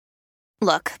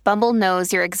Look, Bumble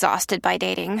knows you're exhausted by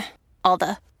dating. All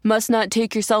the, must not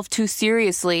take yourself too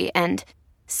seriously, and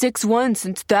 6'1"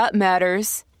 since that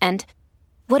matters. And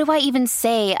what do I even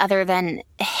say other than,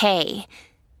 hey?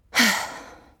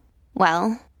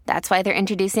 Well, that's why they're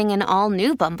introducing an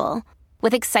all-new Bumble,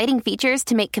 with exciting features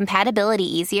to make compatibility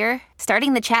easier,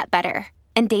 starting the chat better,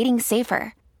 and dating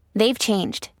safer. They've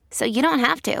changed, so you don't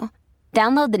have to.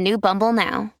 Download the new Bumble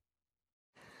now.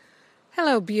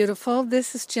 Hello, beautiful.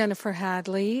 This is Jennifer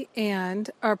Hadley,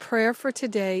 and our prayer for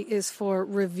today is for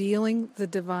revealing the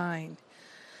divine.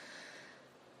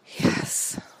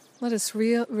 Yes, let us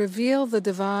reveal the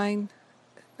divine,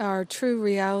 our true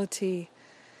reality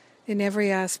in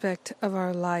every aspect of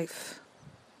our life.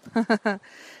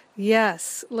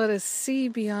 Yes, let us see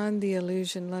beyond the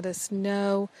illusion. Let us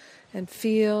know and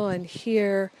feel and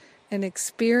hear and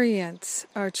experience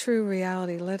our true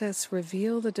reality. Let us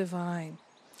reveal the divine.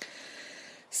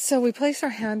 So we place our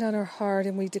hand on our heart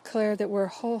and we declare that we're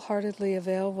wholeheartedly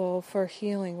available for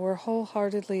healing. We're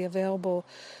wholeheartedly available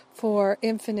for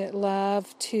infinite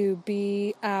love to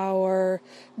be our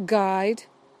guide,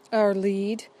 our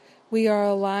lead. We are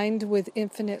aligned with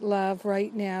infinite love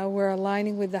right now. We're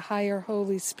aligning with the higher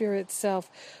Holy Spirit self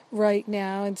right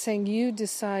now and saying, you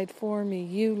decide for me.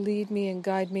 You lead me and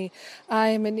guide me. I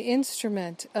am an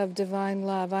instrument of divine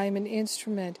love. I am an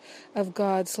instrument of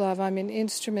God's love. I'm an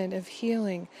instrument of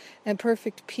healing and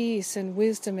perfect peace and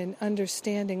wisdom and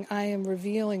understanding. I am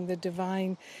revealing the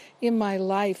divine in my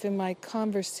life, in my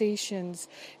conversations,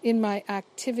 in my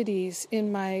activities,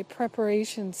 in my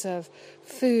preparations of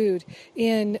food,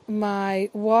 in my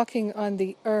walking on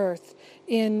the earth,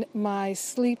 in my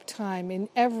sleep time, in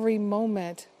every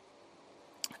moment.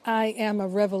 I am a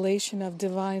revelation of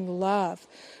divine love,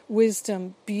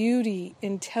 wisdom, beauty,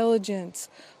 intelligence,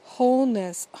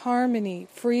 wholeness, harmony,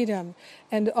 freedom,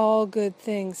 and all good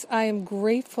things. I am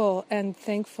grateful and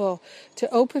thankful to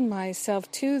open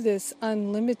myself to this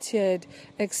unlimited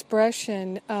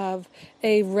expression of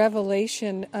a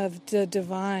revelation of the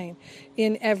divine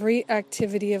in every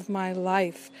activity of my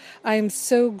life. I am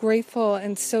so grateful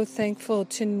and so thankful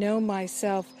to know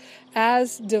myself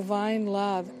as divine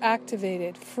love,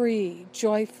 activated, free,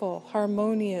 joyful,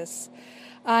 harmonious.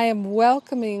 I am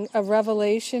welcoming a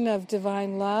revelation of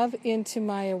divine love into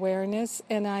my awareness,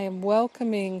 and I am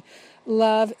welcoming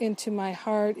love into my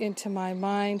heart, into my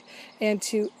mind, and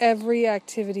to every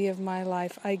activity of my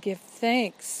life. I give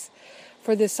thanks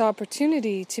for this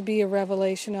opportunity to be a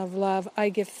revelation of love. I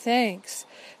give thanks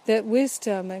that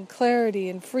wisdom and clarity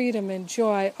and freedom and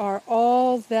joy are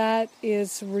all that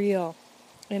is real,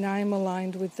 and I am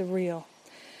aligned with the real.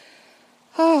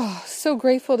 Oh, so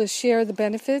grateful to share the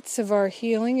benefits of our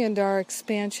healing and our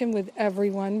expansion with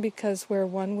everyone because we're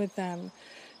one with them.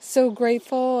 So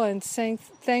grateful and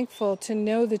thankful to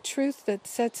know the truth that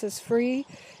sets us free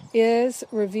is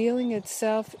revealing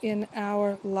itself in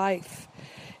our life.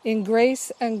 In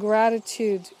grace and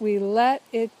gratitude, we let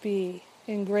it be.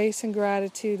 In grace and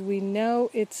gratitude, we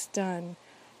know it's done.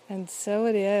 And so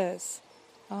it is.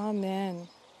 Amen.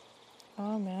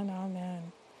 Amen,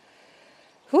 amen.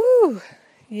 Whew,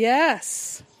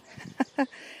 yes.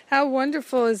 How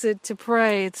wonderful is it to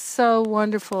pray? It's so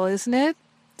wonderful, isn't it?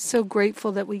 So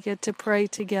grateful that we get to pray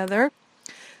together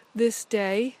this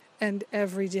day and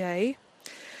every day.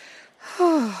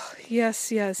 Oh,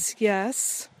 yes, yes,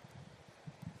 yes.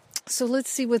 So let's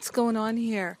see what's going on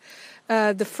here.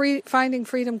 The Finding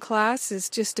Freedom class is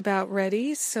just about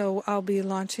ready, so I'll be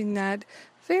launching that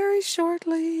very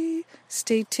shortly.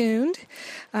 Stay tuned.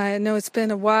 I know it's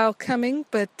been a while coming,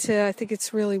 but I think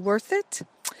it's really worth it.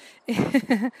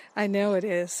 I know it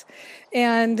is.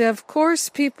 And of course,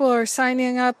 people are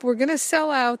signing up. We're going to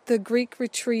sell out the Greek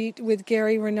retreat with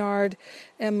Gary Renard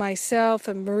and myself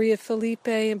and Maria Felipe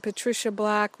and Patricia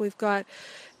Black. We've got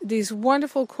these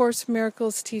wonderful Course in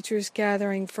Miracles teachers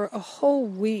gathering for a whole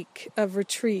week of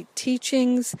retreat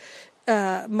teachings.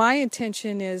 My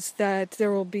intention is that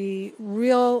there will be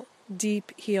real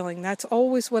deep healing. That's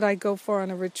always what I go for on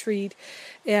a retreat,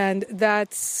 and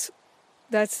that's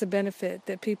the benefit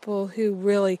that people who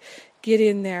really get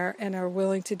in there and are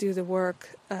willing to do the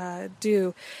work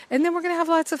do. And then we're going to have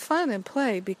lots of fun and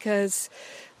play, because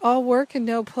all work and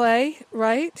no play,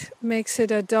 right, makes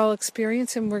it a dull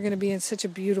experience, and we're going to be in such a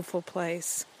beautiful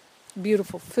place.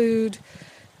 Beautiful food,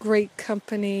 great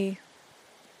company.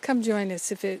 Come join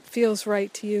us. If it feels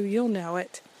right to you, you'll know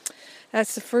it.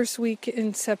 That's the first week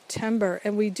in September,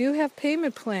 and we do have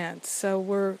payment plans, so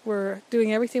we're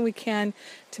doing everything we can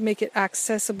to make it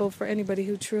accessible for anybody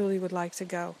who truly would like to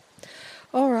go.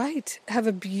 All right, have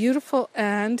a beautiful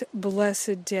and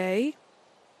blessed day,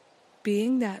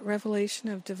 being that revelation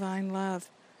of divine love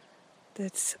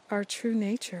That's our true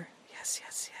nature. Yes,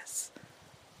 yes, yes.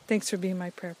 Thanks for being my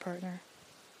prayer partner.